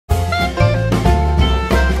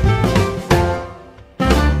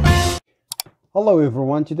Hello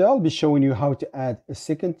everyone, today I'll be showing you how to add a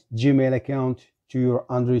second Gmail account to your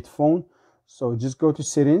Android phone. So just go to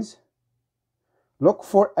settings, look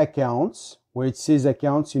for accounts where it says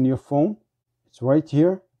accounts in your phone. It's right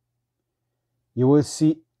here. You will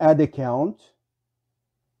see add account.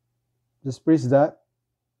 Just press that.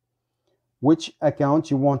 Which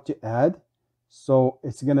account you want to add. So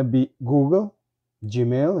it's gonna be Google,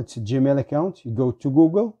 Gmail. It's a Gmail account. You go to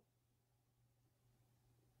Google.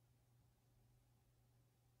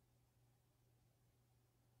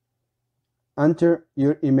 Enter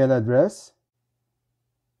your email address.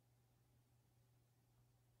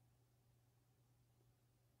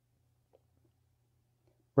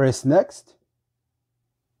 Press next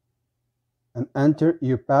and enter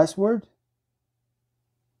your password.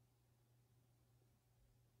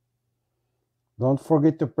 Don't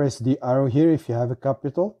forget to press the arrow here if you have a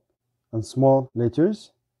capital and small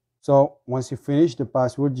letters. So once you finish the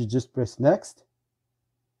password, you just press next.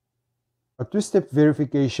 A two-step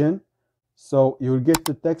verification. So you'll get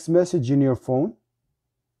the text message in your phone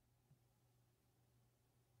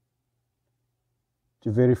to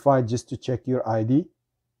verify, just to check your ID.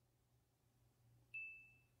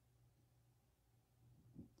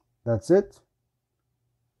 That's it.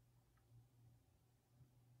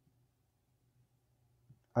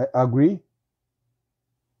 I agree.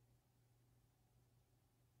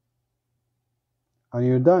 And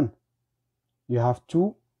you're done. You have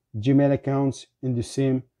two Gmail accounts in the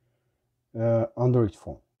same Android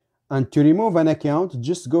phone. And to remove an account,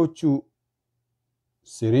 just go to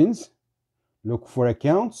settings, look for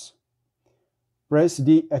accounts, press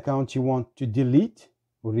the account you want to delete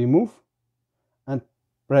or remove, and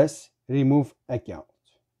press remove account.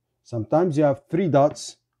 Sometimes you have three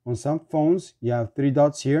dots. On some phones you have three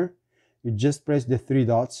dots here. You just press the three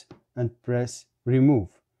dots and press remove.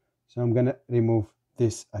 So I'm gonna remove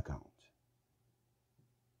this account.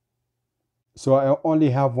 So I only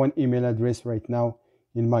have one email address right now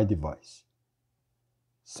in my device.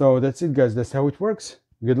 So that's it guys, that's how it works.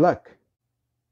 Good luck.